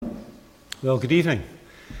Well, good evening.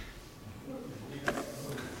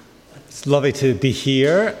 It's lovely to be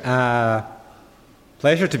here.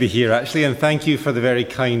 Pleasure to be here, actually, and thank you for the very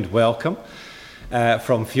kind welcome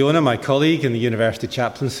from Fiona, my colleague in the University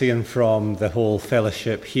Chaplaincy, and from the whole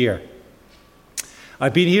fellowship here.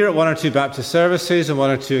 I've been here at one or two Baptist services and one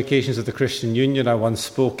or two occasions of the Christian Union. I once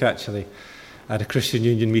spoke, actually, at a Christian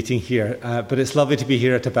Union meeting here, but it's lovely to be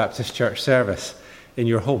here at a Baptist church service in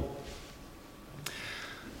your home.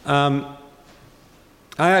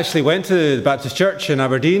 I actually went to the Baptist Church in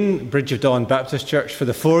Aberdeen, Bridge of Dawn Baptist Church, for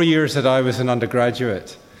the 4 years that I was an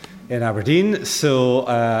undergraduate in Aberdeen, so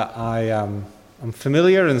I'm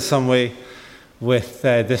familiar in some way with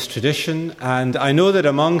this tradition, and I know that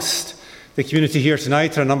amongst the community here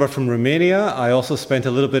tonight are a number from Romania. I also spent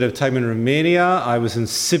a little bit of time in Romania. I was in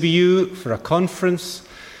Sibiu for a conference,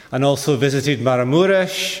 and also visited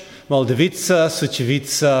Maramuresh, Moldovica,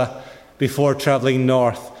 Sucevica, before travelling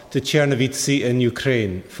north to Chernovice in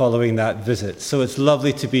Ukraine following that visit. So it's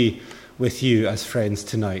lovely to be with you as friends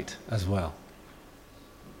tonight as well.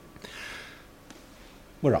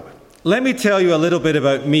 Where are we? Let me tell you a little bit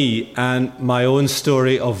about me and my own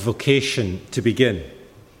story of vocation to begin.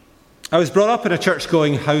 I was brought up in a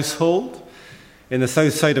church-going household in the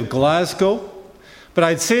south side of Glasgow, but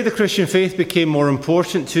I'd say the Christian faith became more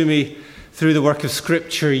important to me through the work of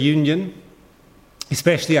Scripture Union,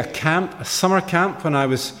 especially a summer camp when I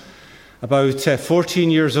was about 14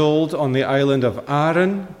 years old on the island of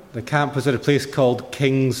Arran. The camp was at a place called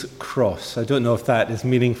King's Cross. I don't know if that is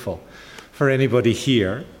meaningful for anybody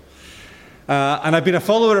here. And I've been a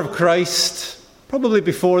follower of Christ probably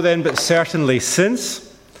before then, but certainly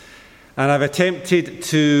since. And I've attempted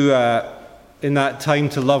to, in that time,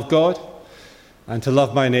 to love God and to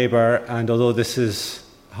love my neighbour, and although this is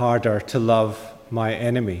harder, to love my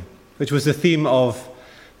enemy, which was the theme of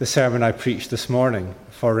the sermon I preached this morning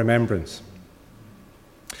for remembrance.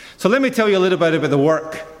 So let me tell you a little bit about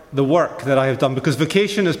the work that I have done, because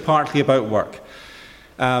vocation is partly about work.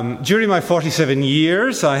 During my 47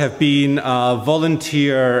 years, I have been a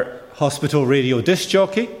volunteer hospital radio disc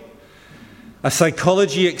jockey, a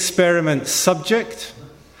psychology experiment subject,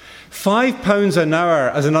 £5 an hour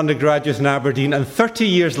as an undergraduate in Aberdeen, and 30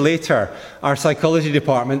 years later, our psychology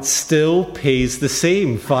department still pays the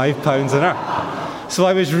same, £5 an hour. So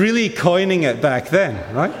I was really coining it back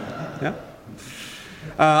then, right? Yeah.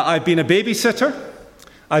 I've been a babysitter.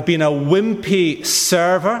 I've been a Wimpy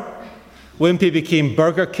server. Wimpy became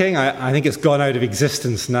Burger King. I think it's gone out of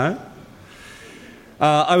existence now.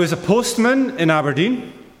 I was a postman in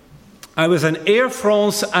Aberdeen. I was an Air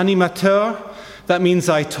France animateur. That means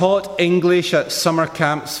I taught English at summer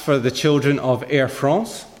camps for the children of Air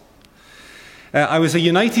France. I was a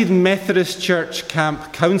United Methodist Church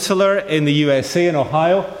camp counsellor in the USA, in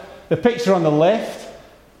Ohio. The picture on the left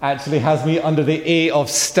actually has me under the A of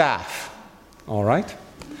staff. All right.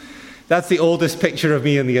 That's the oldest picture of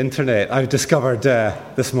me on the internet I've discovered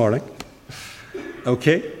this morning.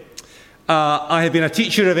 Okay. I have been a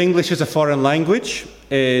teacher of English as a foreign language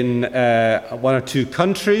in one or two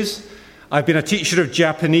countries. I've been a teacher of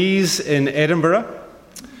Japanese in Edinburgh.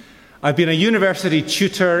 I've been a university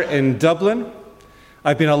tutor in Dublin.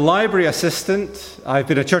 I've been a library assistant. I've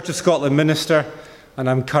been a Church of Scotland minister, and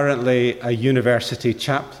I'm currently a university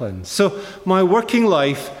chaplain. So my working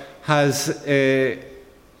life has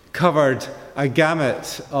covered a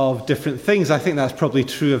gamut of different things. I think that's probably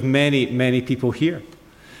true of many, many people here.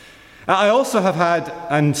 I also have had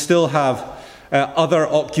and still have other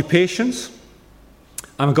occupations.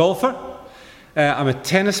 I'm a golfer. I'm a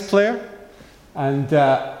tennis player. And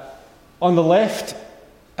on the left,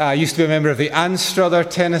 I used to be a member of the Anstruther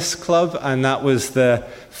Tennis Club, and that was the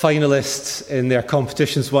finalists in their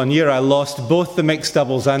competitions one year. I lost both the mixed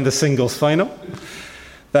doubles and the singles final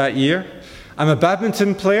that year. I'm a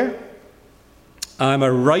badminton player. I'm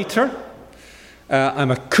a writer. I'm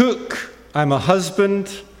a cook. I'm a husband.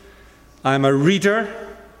 I'm a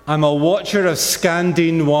reader. I'm a watcher of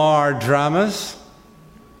Scandi noir dramas.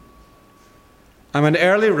 I'm an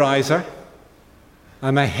early riser.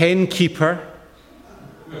 I'm a hen keeper.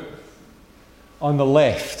 On the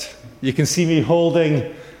left, you can see me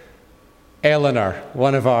holding Eleanor,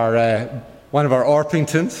 one of our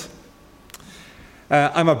Orpingtons.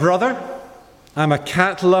 I'm a brother. I'm a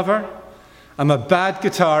cat lover. I'm a bad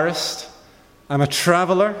guitarist. I'm a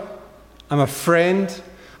traveller. I'm a friend.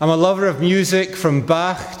 I'm a lover of music from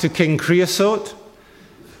Bach to King Creosote.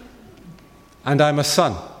 And I'm a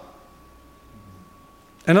son.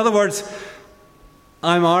 In other words,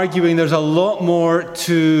 I'm arguing there's a lot more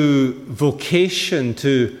to vocation,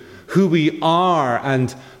 to who we are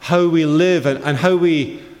and how we live and how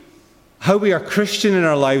we how we are Christian in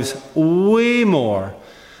our lives way more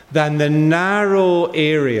than the narrow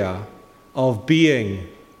area of being,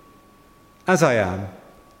 as I am,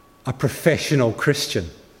 a professional Christian.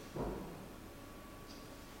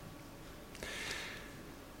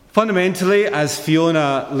 Fundamentally, as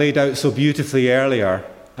Fiona laid out so beautifully earlier,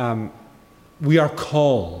 we are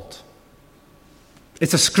called.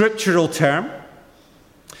 It's a scriptural term.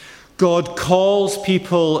 God calls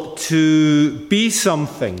people to be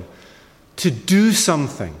something, to do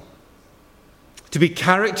something, to be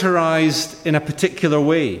characterized in a particular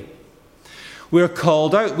way. We're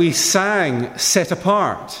called out. We sang Set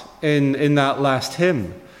Apart in that last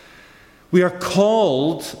hymn. We are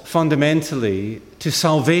called fundamentally to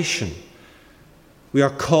salvation. We are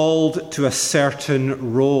called to a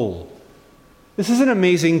certain role. This is an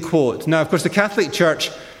amazing quote. Now, of course, the Catholic Church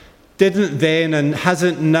didn't then and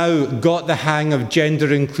hasn't now got the hang of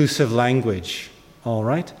gender-inclusive language. All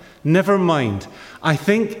right? Never mind. I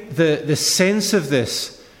think the sense of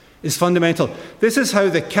this is fundamental. This is how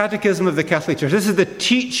the Catechism of the Catholic Church, this is the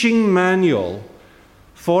teaching manual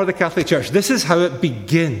for the Catholic Church. This is how it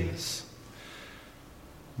begins.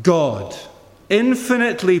 God,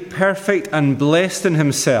 infinitely perfect and blessed in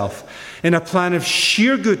himself, in a plan of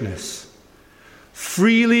sheer goodness,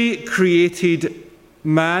 freely created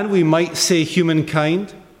man, we might say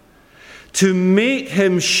humankind, to make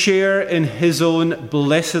him share in his own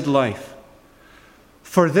blessed life.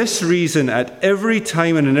 For this reason, at every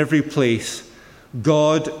time and in every place,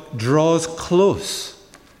 God draws close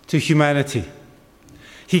to humanity.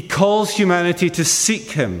 He calls humanity to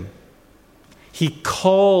seek him. He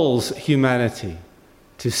calls humanity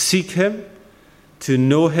to seek him, to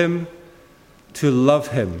know him, to love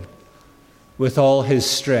him with all his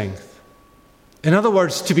strength. In other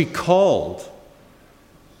words, to be called,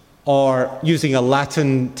 or using a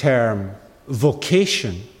Latin term,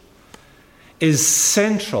 vocation, is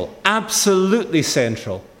central, absolutely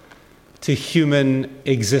central to human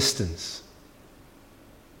existence.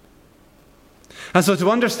 And so to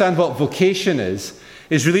understand what vocation is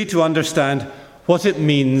really to understand what it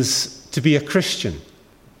means to be a Christian,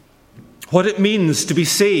 what it means to be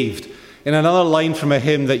saved. In another line from a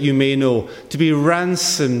hymn that you may know, to be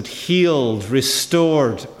ransomed, healed,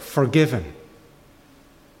 restored, forgiven.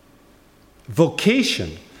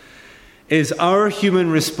 Vocation is our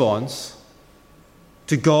human response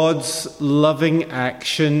to God's loving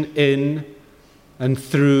action in and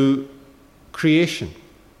through creation.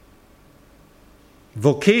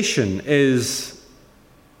 Vocation is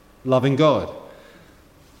loving God,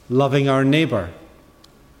 loving our neighbour,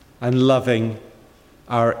 and loving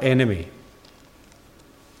our enemy.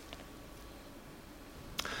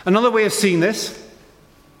 Another way of seeing this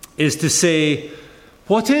is to say,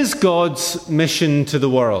 what is God's mission to the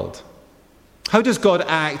world? How does God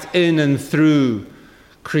act in and through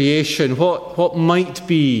creation? What might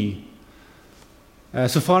be,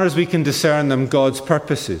 so far as we can discern them, God's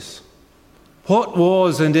purposes? What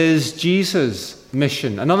was and is Jesus'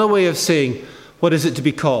 mission? Another way of saying, what is it to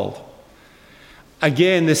be called?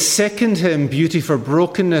 Again, the second hymn, Beauty for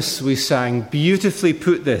Brokenness, we sang, beautifully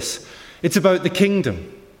put this. It's about the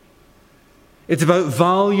kingdom. It's about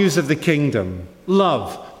values of the kingdom.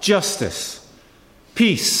 Love, justice,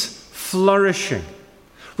 peace, flourishing,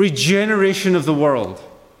 regeneration of the world.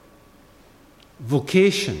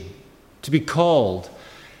 Vocation, to be called,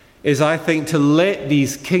 is, I think, to let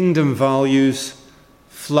these kingdom values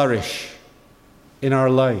flourish in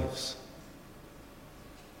our lives.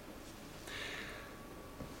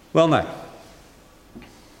 Well, now,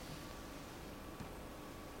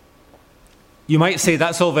 you might say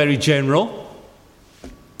that's all very general,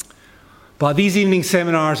 but these evening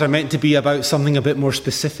seminars are meant to be about something a bit more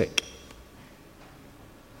specific.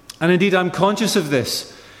 And indeed, I'm conscious of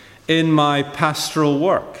this in my pastoral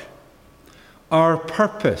work. Our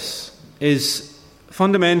purpose is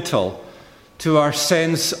fundamental to our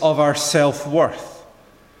sense of our self-worth,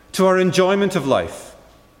 to our enjoyment of life.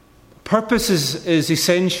 Purpose is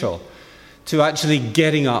essential to actually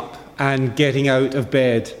getting up and getting out of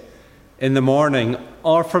bed in the morning,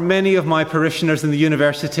 or for many of my parishioners in the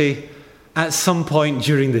university, at some point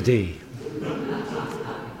during the day.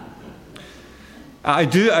 I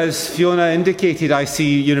do, as Fiona indicated, I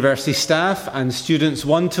see university staff and students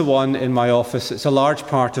one-to-one in my office. It's a large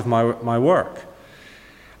part of my work.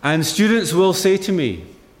 And students will say to me,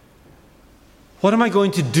 what am I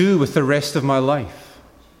going to do with the rest of my life?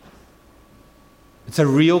 It's a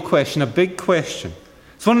real question, a big question.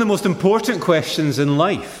 It's one of the most important questions in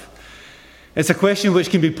life. It's a question which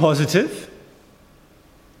can be positive,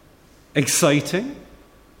 exciting,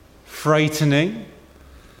 frightening,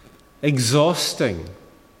 exhausting,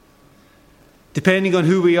 depending on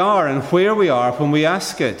who we are and where we are when we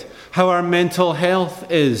ask it, how our mental health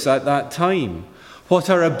is at that time, what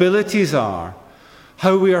our abilities are,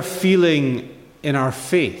 how we are feeling in our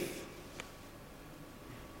faith.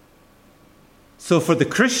 So for the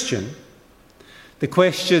Christian, the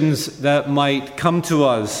questions that might come to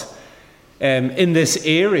us in this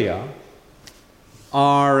area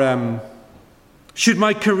are, should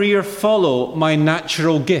my career follow my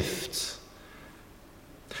natural gifts?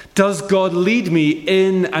 Does God lead me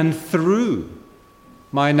in and through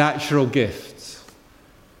my natural gifts?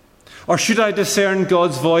 Or should I discern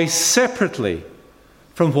God's voice separately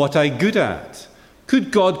from what I'm good at?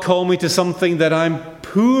 Could God call me to something that I'm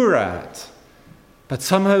poor at? But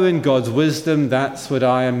somehow in God's wisdom, that's what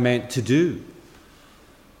I am meant to do.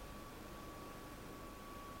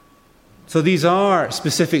 So these are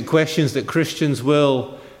specific questions that Christians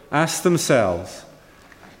will ask themselves.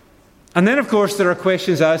 And then, of course, there are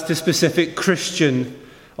questions as to specific Christian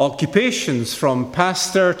occupations, from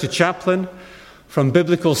pastor to chaplain, from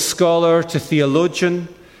biblical scholar to theologian,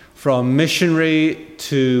 from missionary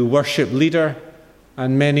to worship leader,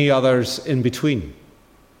 and many others in between.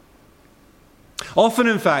 Often,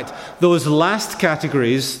 in fact, those last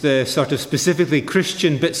categories, the sort of specifically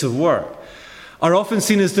Christian bits of work, are often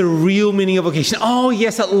seen as the real meaning of vocation. Oh,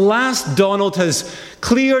 yes, at last Donald has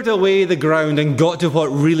cleared away the ground and got to what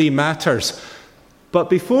really matters. But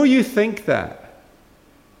before you think that,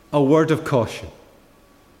 a word of caution.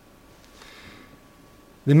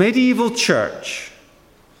 The medieval church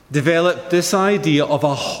developed this idea of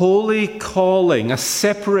a holy calling, a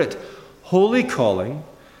separate holy calling,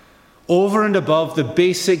 over and above the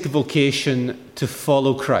basic vocation to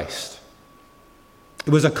follow Christ. It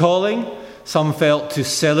was a calling, some felt, to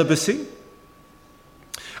celibacy,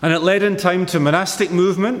 and it led in time to monastic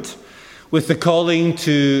movement with the calling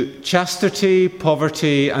to chastity,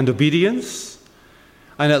 poverty, and obedience,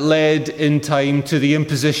 and it led in time to the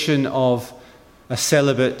imposition of a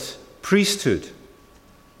celibate priesthood.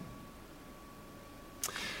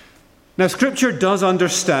 Now, Scripture does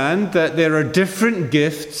understand that there are different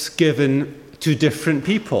gifts given to different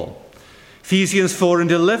people. Ephesians 4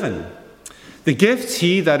 and 11. The gifts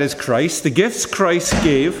that is Christ, the gifts Christ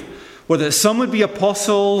gave were that some would be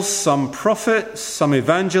apostles, some prophets, some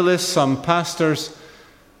evangelists, some pastors,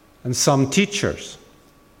 and some teachers.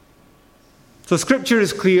 So Scripture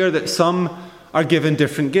is clear that some are given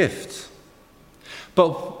different gifts.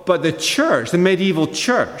 But the church, the medieval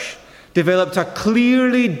church, developed a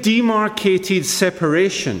clearly demarcated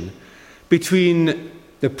separation between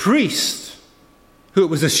the priest, who it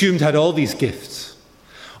was assumed had all these gifts,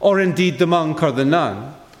 or indeed the monk or the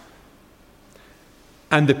nun,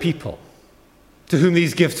 and the people, to whom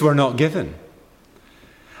these gifts were not given,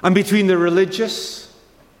 and between the religious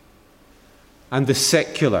and the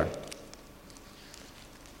secular.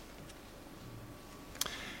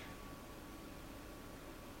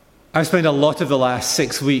 I've spent a lot of the last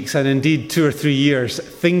 6 weeks, and indeed 2 or 3 years,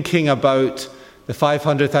 thinking about the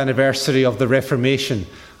 500th anniversary of the Reformation.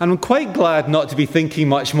 And I'm quite glad not to be thinking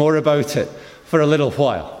much more about it for a little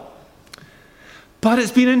while. But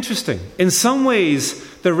it's been interesting. In some ways,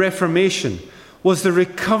 the Reformation was the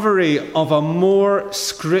recovery of a more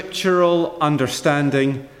scriptural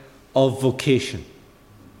understanding of vocation.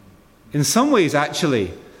 In some ways,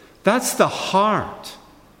 actually, that's the heart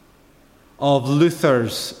of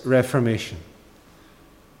Luther's Reformation.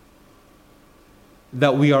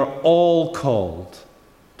 That we are all called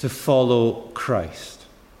to follow Christ.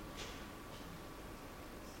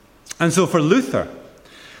 And so for Luther,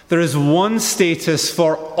 there is one status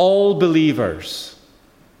for all believers,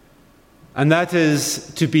 and that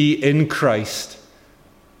is to be in Christ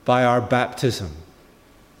by our baptism.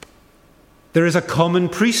 There is a common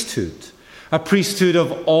priesthood, a priesthood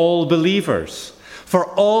of all believers, for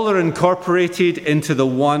all are incorporated into the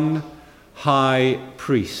one high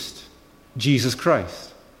priest, Jesus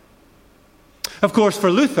Christ. Of course, for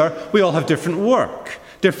Luther, we all have different work,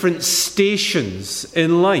 different stations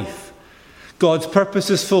in life. God's purpose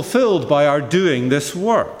is fulfilled by our doing this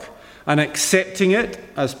work and accepting it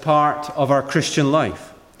as part of our Christian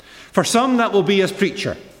life. For some, that will be as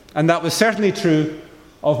preacher, and that was certainly true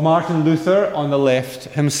of Martin Luther on the left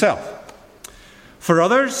himself. For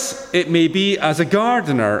others, it may be as a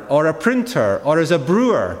gardener or a printer or as a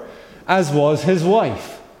brewer, as was his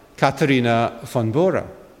wife, Katharina von Bora.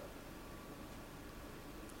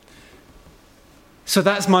 So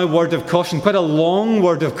that's my word of caution, quite a long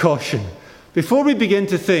word of caution, before we begin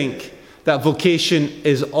to think that vocation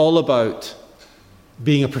is all about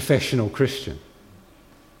being a professional Christian.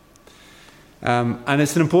 And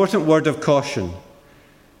it's an important word of caution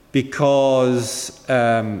because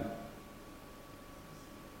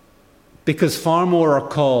because far more are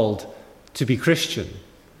called to be Christian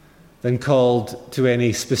than called to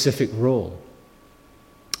any specific role.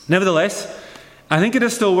 Nevertheless, I think it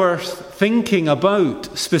is still worth thinking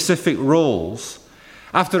about specific roles.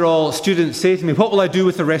 After all, students say to me, what will I do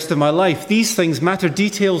with the rest of my life? These things matter,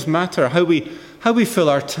 details matter. How we fill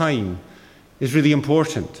our time is really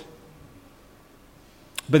important.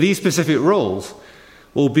 But these specific roles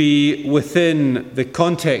will be within the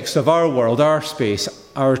context of our world, our space,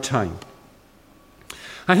 our time.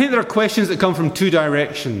 I think there are questions that come from two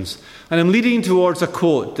directions, and I'm leading towards a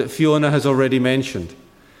quote that Fiona has already mentioned.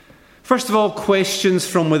 First of all, questions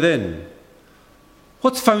from within.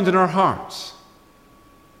 What's found in our hearts?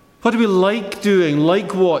 What do we like doing,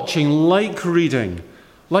 like watching, like reading,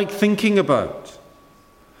 like thinking about?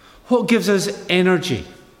 What gives us energy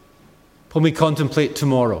when we contemplate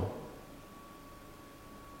tomorrow?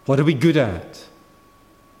 What are we good at?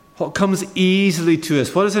 What comes easily to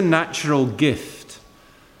us? What is a natural gift?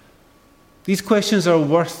 These questions are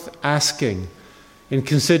worth asking in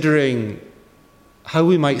considering how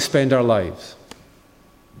we might spend our lives.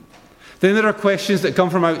 Then there are questions that come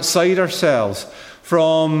from outside ourselves,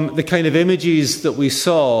 from the kind of images that we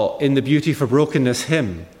saw in the Beauty for Brokenness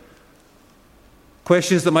hymn.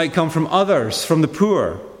 Questions that might come from others, from the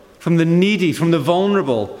poor, from the needy, from the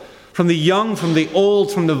vulnerable, from the young, from the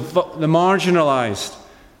old, from the marginalized,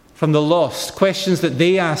 from the lost. Questions that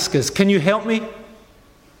they ask us. Can you help me?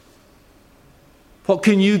 What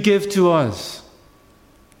can you give to us?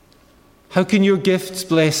 How can your gifts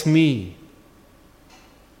bless me?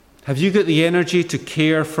 Have you got the energy to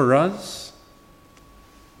care for us?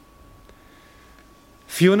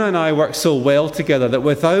 Fiona and I worked so well together that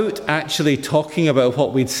without actually talking about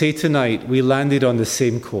what we'd say tonight, we landed on the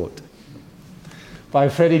same quote by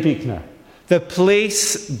Freddie Buechner. The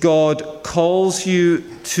place God calls you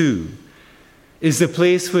to is the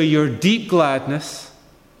place where your deep gladness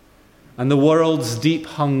and the world's deep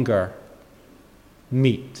hunger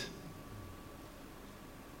meet.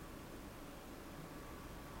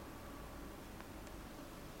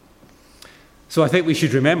 So I think we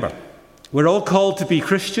should remember, we're all called to be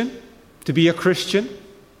Christian, to be a Christian,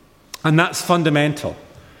 and that's fundamental.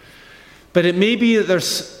 But it may be that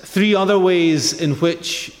there's three other ways in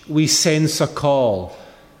which we sense a call,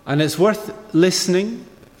 and it's worth listening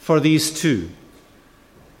for these two.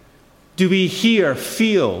 Do we hear,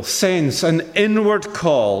 feel, sense an inward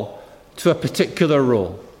call to a particular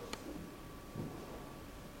role?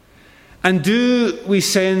 And do we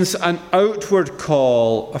sense an outward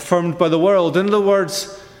call affirmed by the world? In other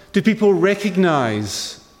words, do people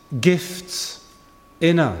recognize gifts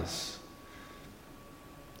in us?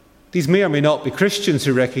 These may or may not be Christians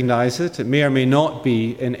who recognize it. It may or may not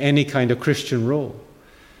be in any kind of Christian role.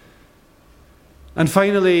 And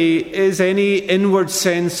finally, is any inward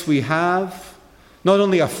sense we have not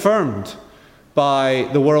only affirmed by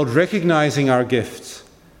the world recognizing our gifts,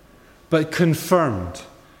 but confirmed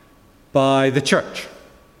by the church,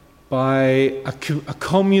 by a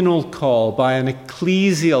communal call, by an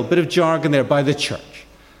ecclesial, bit of jargon there, by the church,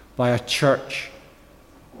 by a church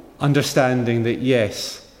understanding that,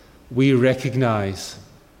 yes, we recognize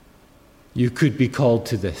you could be called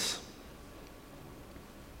to this.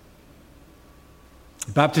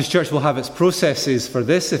 The Baptist Church will have its processes for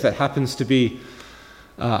this if it happens to be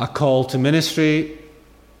a call to ministry.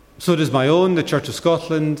 So does my own, the Church of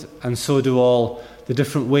Scotland, and so do all the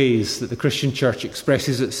different ways that the Christian church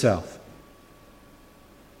expresses itself.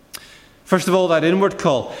 First of all, that inward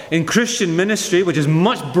call. In Christian ministry, which is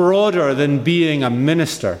much broader than being a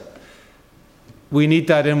minister, we need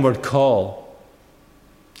that inward call.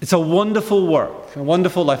 It's a wonderful work, a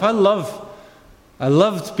wonderful life. I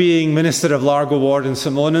loved being minister of Largo Ward in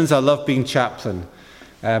St. Monans. I love being chaplain.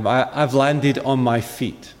 I've landed on my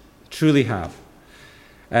feet, truly have.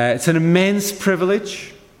 It's an immense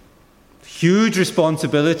privilege, huge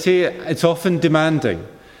responsibility. It's often demanding.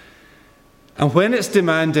 And when it's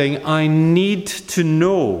demanding, I need to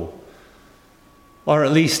know, or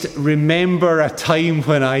at least remember a time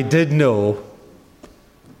when I did know,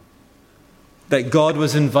 that God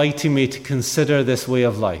was inviting me to consider this way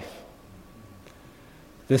of life,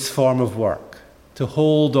 this form of work, to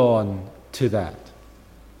hold on to that.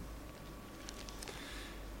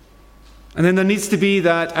 And then there needs to be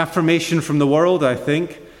that affirmation from the world, I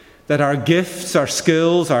think, that our gifts, our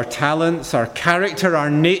skills, our talents, our character, our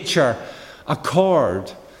nature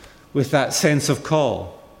accord with that sense of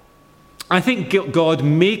call. I think God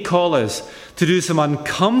may call us to do some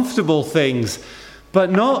uncomfortable things, but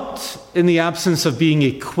not in the absence of being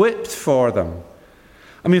equipped for them.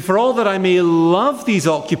 I mean, for all that I may love these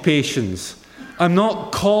occupations, I'm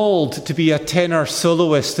not called to be a tenor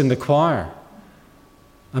soloist in the choir.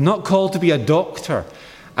 I'm not called to be a doctor.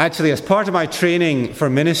 Actually, as part of my training for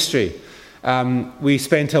ministry, we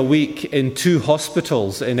spent a week in 2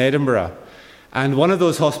 hospitals in Edinburgh. And one of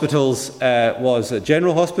those hospitals was a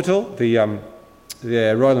general hospital, the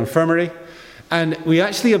Royal Infirmary. And we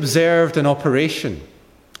actually observed an operation.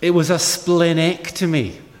 It was a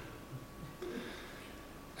splenectomy.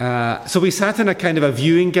 So we sat in a kind of a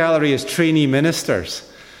viewing gallery as trainee ministers.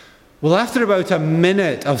 Well, after about a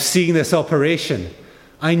minute of seeing this operation,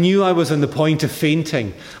 I knew I was on the point of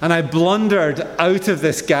fainting. And I blundered out of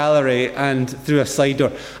this gallery and through a side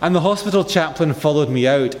door. And the hospital chaplain followed me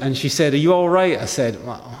out. And she said, "Are you all right?" I said,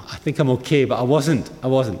 "Well, I think I'm okay," but I wasn't.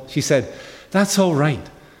 She said, "That's all right.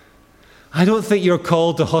 I don't think you're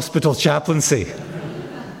called to hospital chaplaincy."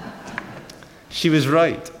 She was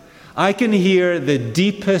right. I can hear the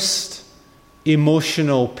deepest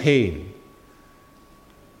emotional pain,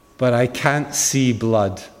 but I can't see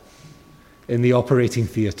blood in the operating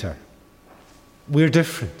theatre. We're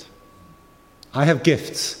different. I have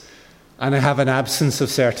gifts, and I have an absence of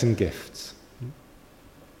certain gifts.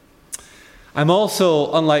 I'm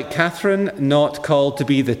also, unlike Catherine, not called to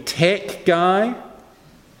be the tech guy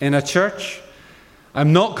in a church.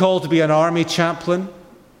 I'm not called to be an army chaplain.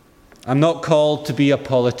 I'm not called to be a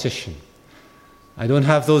politician. I don't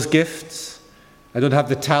have those gifts. I don't have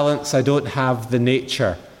the talents. I don't have the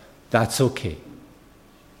nature. That's okay.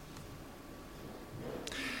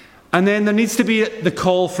 And then there needs to be the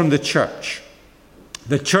call from the church.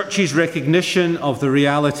 The church's recognition of the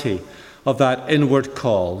reality of that inward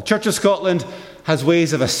call. The Church of Scotland has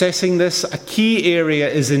ways of assessing this. A key area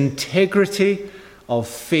is integrity of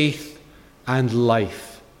faith and life.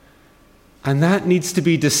 And that needs to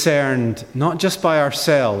be discerned not just by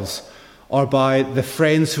ourselves or by the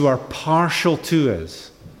friends who are partial to us,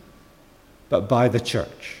 but by the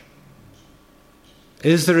church.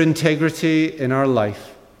 Is there integrity in our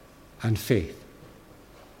life and faith?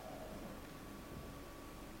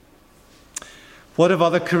 What of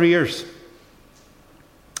other careers?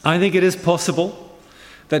 I think it is possible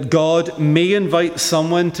that God may invite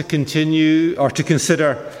someone to continue or to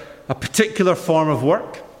consider a particular form of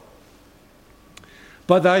work.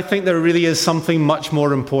 But I think there really is something much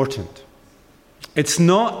more important. It's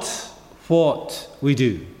not what we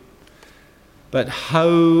do, but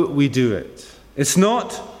how we do it. It's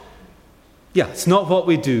not what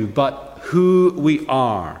we do, but who we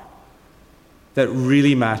are that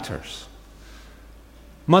really matters.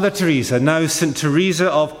 Mother Teresa, now St. Teresa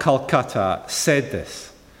of Calcutta, said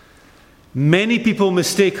this: "Many people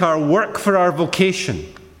mistake our work for our vocation.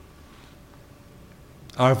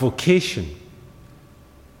 Our vocation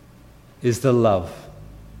is the love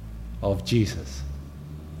of Jesus."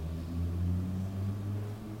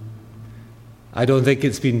 I don't think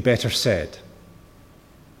it's been better said,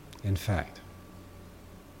 in fact.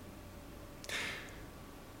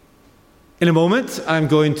 In a moment, I'm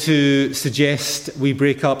going to suggest we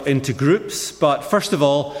break up into groups, but first of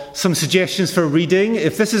all, some suggestions for reading.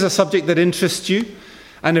 If this is a subject that interests you,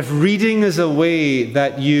 and if reading is a way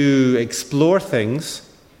that you explore things,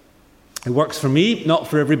 it works for me, not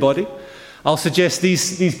for everybody, I'll suggest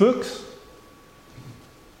these books.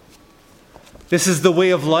 This is The Way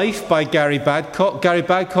of Life by Gary Badcock. Gary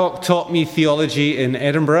Badcock taught me theology in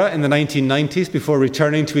Edinburgh in the 1990s before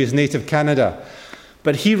returning to his native Canada.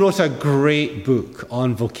 But he wrote a great book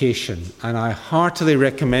on vocation, and I heartily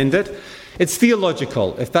recommend it. It's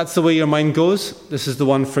theological. If that's the way your mind goes, this is the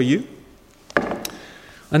one for you.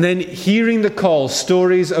 And then Hearing the Call,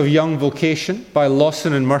 Stories of Young Vocation by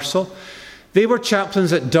Lawson and Mursell. They were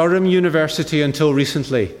chaplains at Durham University until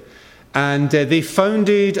recently, and they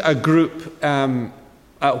founded a group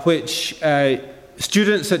at which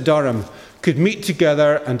students at Durham could meet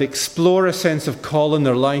together and explore a sense of call in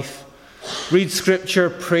their life, read scripture,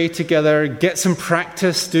 pray together, get some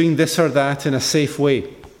practice doing this or that in a safe way.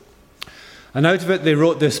 And out of it they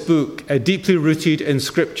wrote this book, deeply rooted in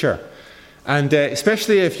scripture. And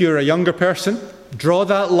especially if you're a younger person, draw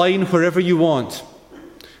that line wherever you want.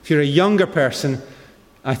 If you're a younger person,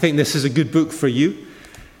 I think this is a good book for you.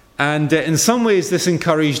 And in some ways, this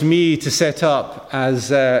encouraged me to set up, as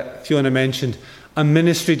Fiona mentioned, a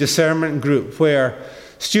ministry discernment group where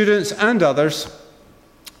students and others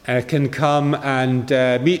can come and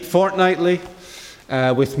meet fortnightly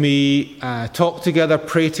with me, talk together,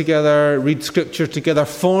 pray together, read scripture together,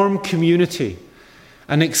 form community,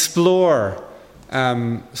 and explore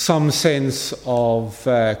some sense of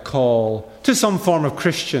call to some form of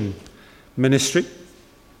Christian ministry.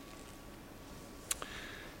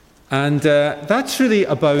 And that's really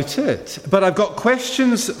about it. But I've got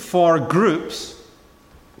questions for groups.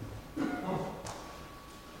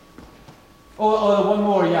 Oh, one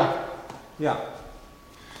more, yeah.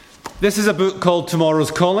 This is a book called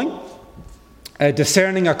Tomorrow's Calling,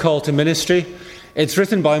 Discerning a Call to Ministry. It's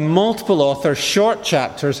written by multiple authors, short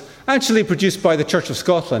chapters, actually produced by the Church of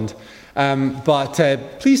Scotland. But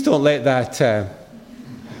please don't let that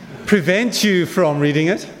prevent you from reading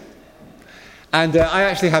it. And I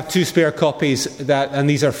actually have 2 spare copies, and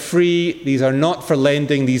these are free. These are not for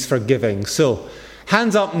lending, these for giving. So,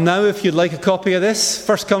 hands up now if you'd like a copy of this.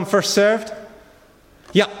 First come, first served.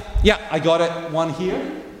 Yeah, I got it. One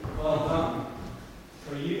here. Well done.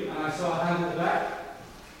 For you. And I saw a hand at the back.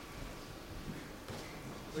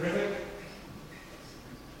 Terrific.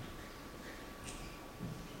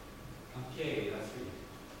 Okay, that's for you.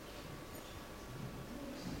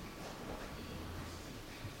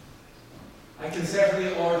 I can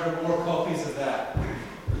certainly order more copies of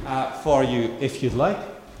that for you if you'd like.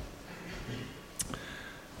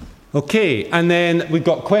 Okay, and then we've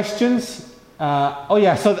got questions.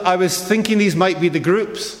 So I was thinking these might be the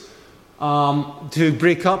groups to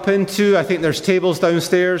break up into. I think there's tables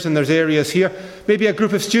downstairs and there's areas here. Maybe a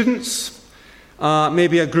group of students,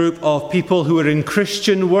 maybe a group of people who are in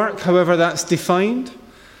Christian work, however that's defined.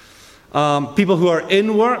 People who are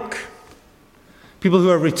in work, people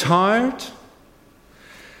who are retired,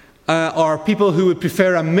 or people who would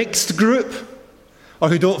prefer a mixed group, or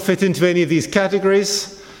who don't fit into any of these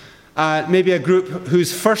categories. Maybe a group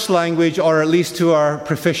whose first language, or at least who are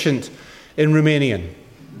proficient in Romanian.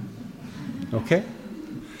 Okay?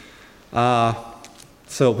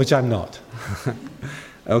 Which I'm not.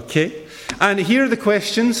 Okay? And here are the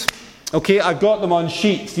questions. Okay, I've got them on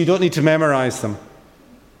sheets. You don't need to memorize them.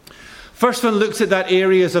 First one looks at that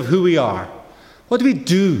areas of who we are. What do we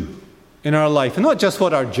do in our life? And not just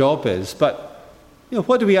what our job is, but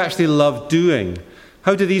what do we actually love doing?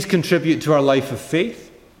 How do these contribute to our life of faith?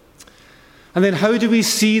 And then how do we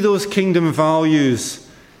see those kingdom values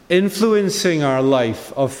influencing our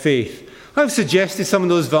life of faith? I've suggested some of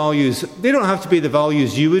those values. They don't have to be the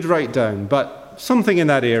values you would write down, but something in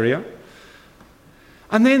that area.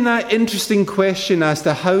 And then that interesting question as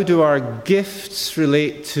to how do our gifts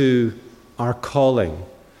relate to our calling?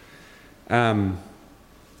 How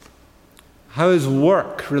is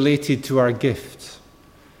work related to our gifts?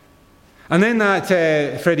 And then that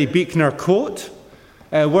Freddie Buechner quote,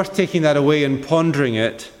 worth taking that away and pondering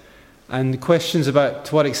it, and questions about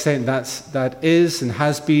to what extent that is and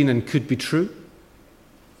has been and could be true.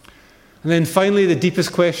 And then finally, the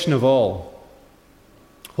deepest question of all,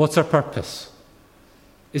 what's our purpose?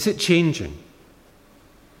 Is it changing?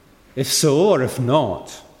 If so, or if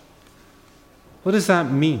not, what does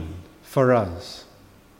that mean for us?